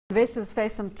Investors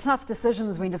face some tough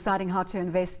decisions when deciding how to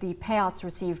invest the payouts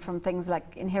received from things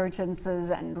like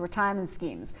inheritances and retirement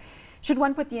schemes. Should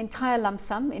one put the entire lump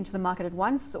sum into the market at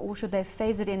once, or should they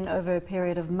phase it in over a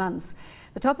period of months?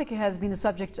 The topic has been the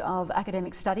subject of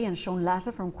academic study, and Sean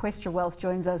Latter from Questra Wealth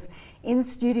joins us in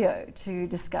studio to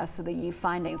discuss the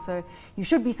findings. So you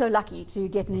should be so lucky to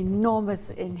get an enormous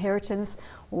inheritance.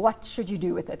 What should you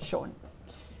do with it, Sean?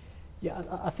 Yeah,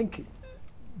 I think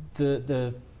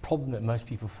the problem that most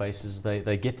people face is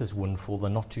they get this windfall,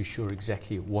 they're not too sure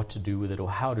exactly what to do with it or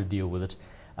how to deal with it.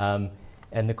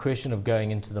 And the question of going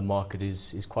into the market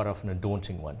is quite often a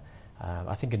daunting one.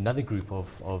 I think another group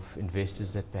of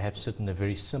investors that perhaps sit in a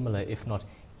very similar, if not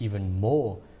even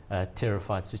more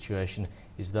terrified situation,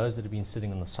 is those that have been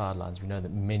sitting on the sidelines. We know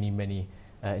that many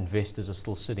investors are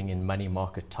still sitting in money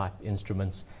market type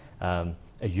instruments.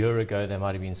 A year ago they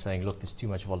might have been saying, look, there's too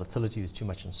much volatility, there's too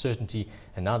much uncertainty,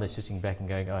 and now they're sitting back and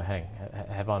going, oh, hang,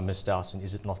 have I missed out, and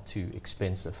is it not too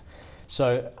expensive?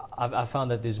 So I've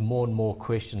found that there's more and more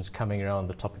questions coming around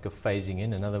the topic of phasing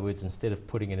in. In other words, instead of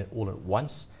putting in it all at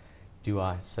once, do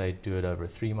I say do it over a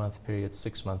 3-month period,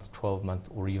 6 months, 12 months,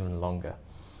 or even longer?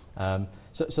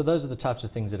 So those are the types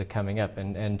of things that are coming up,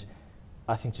 and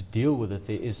I think to deal with it,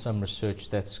 there is some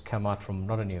research that's come out from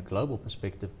not only a global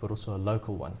perspective but also a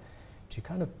local one, to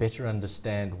kind of better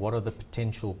understand what are the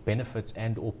potential benefits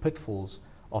and or pitfalls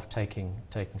of taking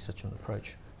such an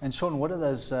approach. And Sean, what are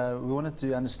those, we wanted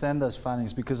to understand those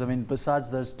findings, because I mean, besides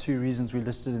those 2 reasons we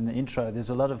listed in the intro, there's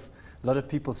a lot of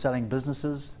people selling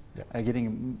businesses,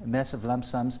 getting massive lump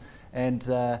sums, and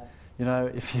you know,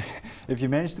 if you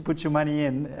manage to put your money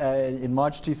in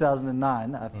March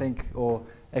 2009, I think, or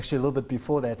actually a little bit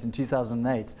before that, in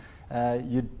 2008,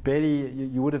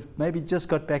 you would have maybe just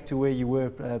got back to where you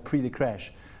were pre the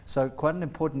crash. So quite an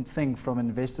important thing from an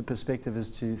investor perspective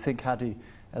is to think how to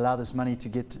allow this money to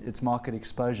get its market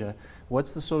exposure.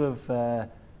 What's the sort of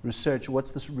research,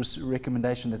 what's the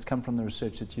recommendation that's come from the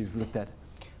research that you've looked at?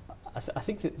 I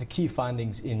think that the key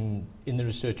findings in the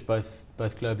research, both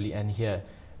globally and here,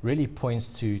 really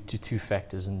points to 2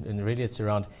 factors, and really it's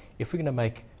around, if we're going to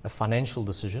make a financial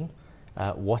decision,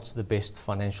 what's the best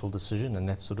financial decision, and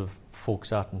that sort of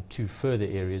forks out in 2 further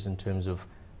areas in terms of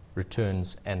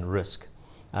returns and risk,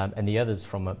 and the others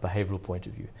from a behavioral point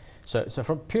of view. So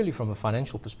purely from a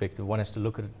financial perspective, one has to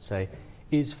look at it and say,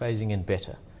 is phasing in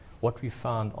better? What we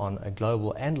found on a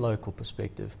global and local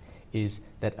perspective is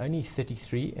that only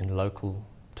 33 in local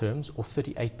terms, or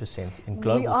 38% in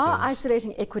global terms. We are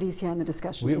isolating equities here in the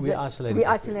discussion. We're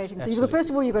isolating. So first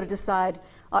of all, you've got to decide,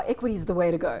 are equities the way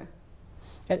to go?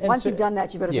 And once you've done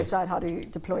that, you've got to decide how to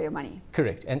deploy your money.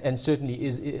 Correct. And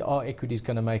certainly are equities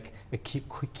going to make a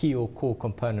key or core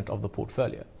component of the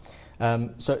portfolio?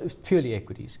 So it's purely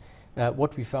equities.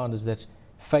 What we found is that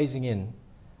phasing in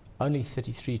only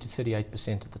 33 to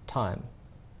 38% of the time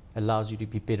allows you to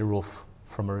be better off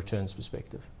from a returns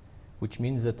perspective, which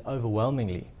means that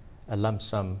overwhelmingly a lump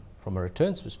sum from a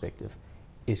returns perspective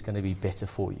is going to be better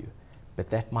for you. But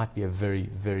that might be a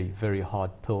very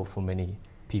hard pill for many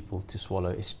people to swallow,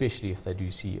 especially if they do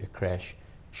see a crash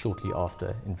shortly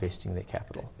after investing their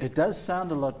capital. It does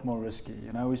sound a lot more risky.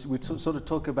 You know, we sort of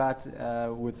talk about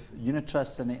with unit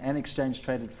trusts and exchange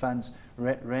traded funds,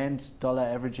 rand dollar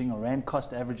averaging, or rand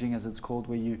cost averaging as it's called,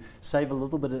 where you save a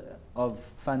little bit of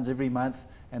funds every month,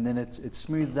 and then it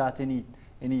smooths out any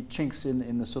chinks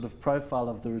in the sort of profile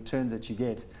of the returns that you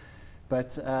get.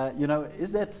 But you know,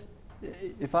 is that,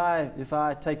 if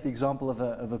I take the example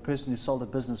of a person who sold a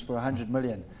business for 100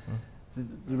 million,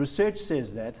 the research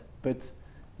says that, but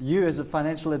you as a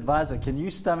financial advisor, can you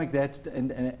stomach that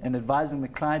and advising the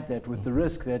client that, with the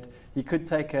risk that he could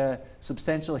take a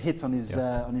substantial hit on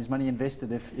his money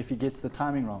invested if he gets the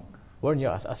timing wrong? Well,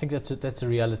 yeah, I think that's a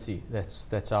reality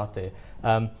that's out there.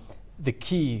 The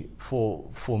key for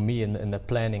me in the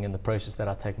planning and the process that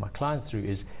I take my clients through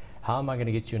is, how am I going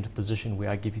to get you into a position where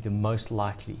I give you the most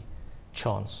likely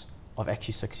chance of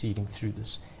actually succeeding through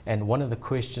this? And one of the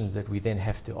questions that we then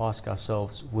have to ask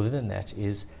ourselves within that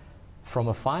is, from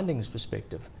a findings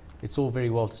perspective, it's all very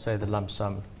well to say the lump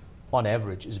sum on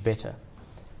average is better,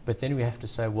 but then we have to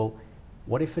say, well,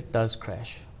 what if it does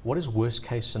crash? What is worst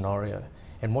case scenario?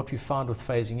 And what we found with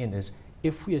phasing in is,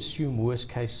 if we assume worst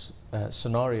case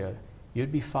scenario,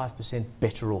 you'd be 5%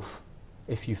 better off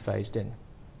if you phased in,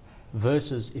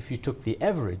 versus if you took the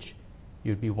average,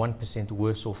 you'd be 1%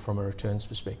 worse off from a returns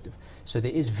perspective. So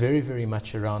there is very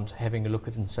much around having a look at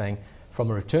it and saying, from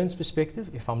a returns perspective,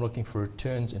 if I'm looking for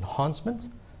returns enhancement,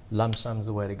 lump sum's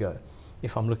the way to go.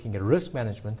 If I'm looking at risk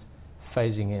management,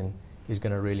 phasing in is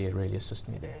going to really assist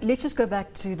me there. Let's just go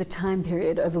back to the time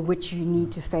period over which you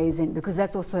need to phase in, because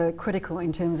that's also critical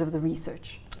in terms of the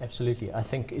research. Absolutely. I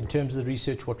think in terms of the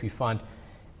research, what we find,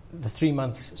 the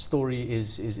 3-month story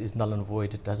is null and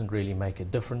void. It doesn't really make a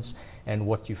difference. And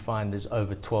what you find is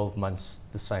over 12 months,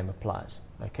 the same applies.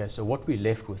 Okay, so what we're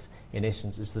left with, in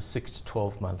essence, is the 6 to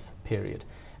 12-month period.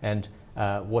 And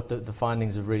what the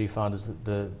findings have really found is that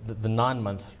the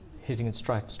 9-month, hitting it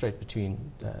straight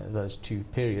between those two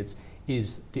periods,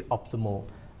 is the optimal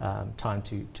time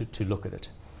to look at it.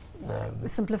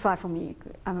 Simplify for me.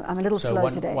 I'm a little slow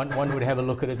today. One would have a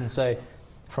look at it and say,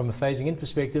 from a phasing in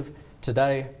perspective,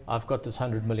 today I've got this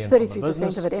 100 million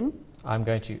 33% of it in? I'm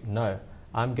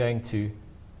going to,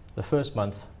 the first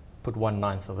month, put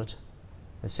 1/9 of it.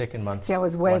 The second month, See, I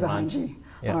was way 1/9. behind you.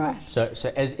 Yeah. All right. So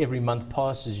as every month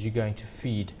passes, you're going to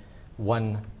feed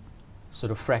one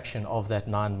sort of fraction of that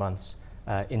 9 months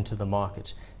into the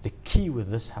market. The key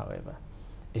with this, however,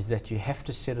 is that you have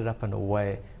to set it up in a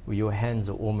way where your hands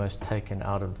are almost taken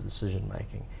out of the decision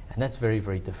making. And that's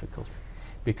very difficult.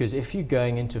 Because if you're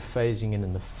going into phasing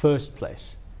in the first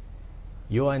place,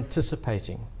 you're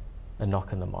anticipating a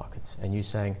knock in the market. And you're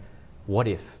saying, what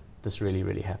if this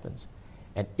really happens?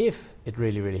 And if it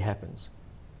really happens,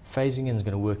 phasing in is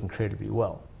going to work incredibly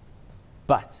well.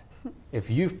 But if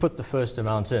you've put the first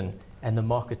amount in and the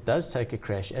market does take a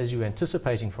crash, as you're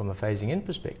anticipating from a phasing in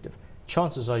perspective,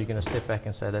 chances are you're going to step back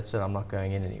and say, that's it, I'm not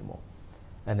going in anymore.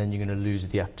 And then you're going to lose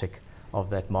the uptick of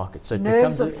that market. So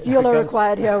Nerves of steel are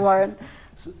required here, Warren.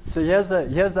 So here's the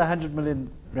 100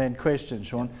 million rand question,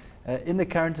 Sean. In the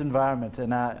current environment,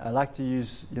 and I like to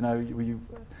use,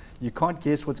 you can't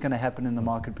guess what's going to happen in the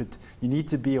market, but you need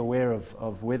to be aware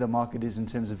of where the market is in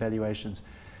terms of valuations.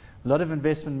 A lot of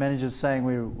investment managers saying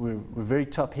we're very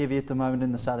top heavy at the moment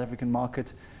in the South African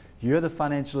market. You're the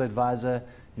financial advisor.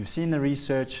 You've seen the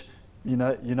research. You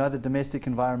know the domestic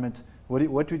environment.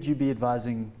 What would you be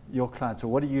advising your clients, or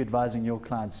what are you advising your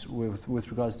clients with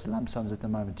regards to lump sums at the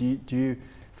moment? Do you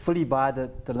fully buy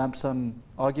the lump sum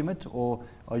argument, or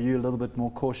are you a little bit more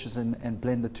cautious and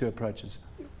blend the two approaches?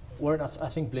 Warren,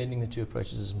 I think blending the two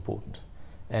approaches is important.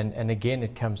 And again,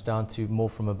 it comes down to more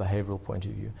from a behavioral point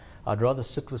of view. I'd rather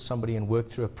sit with somebody and work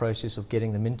through a process of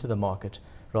getting them into the market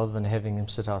rather than having them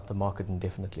sit out the market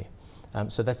indefinitely.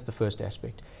 So that's the first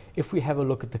aspect. If we have a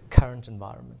look at the current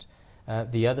environment,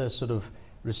 the other sort of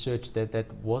research that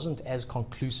wasn't as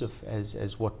conclusive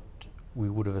as what we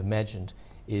would have imagined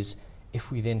is if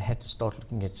we then had to start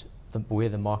looking at where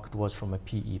the market was from a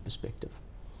PE perspective.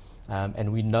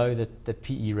 And we know that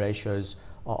PE ratios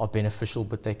are beneficial,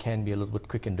 but they can be a little bit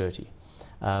quick and dirty.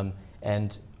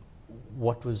 And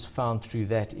what was found through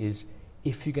that is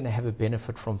if you're going to have a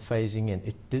benefit from phasing in,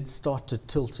 it did start to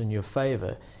tilt in your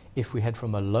favor if we had,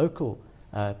 from a local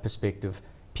perspective,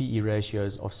 PE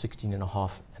ratios of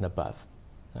 16.5 and above,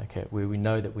 okay, where we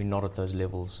know that we're not at those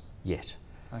levels yet.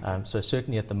 Okay. So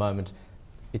certainly at the moment,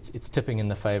 it's tipping in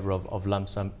the favor of lump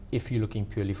sum if you're looking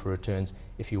purely for returns.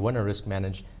 If you want to risk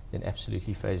manage, then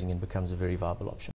absolutely phasing in becomes a very viable option.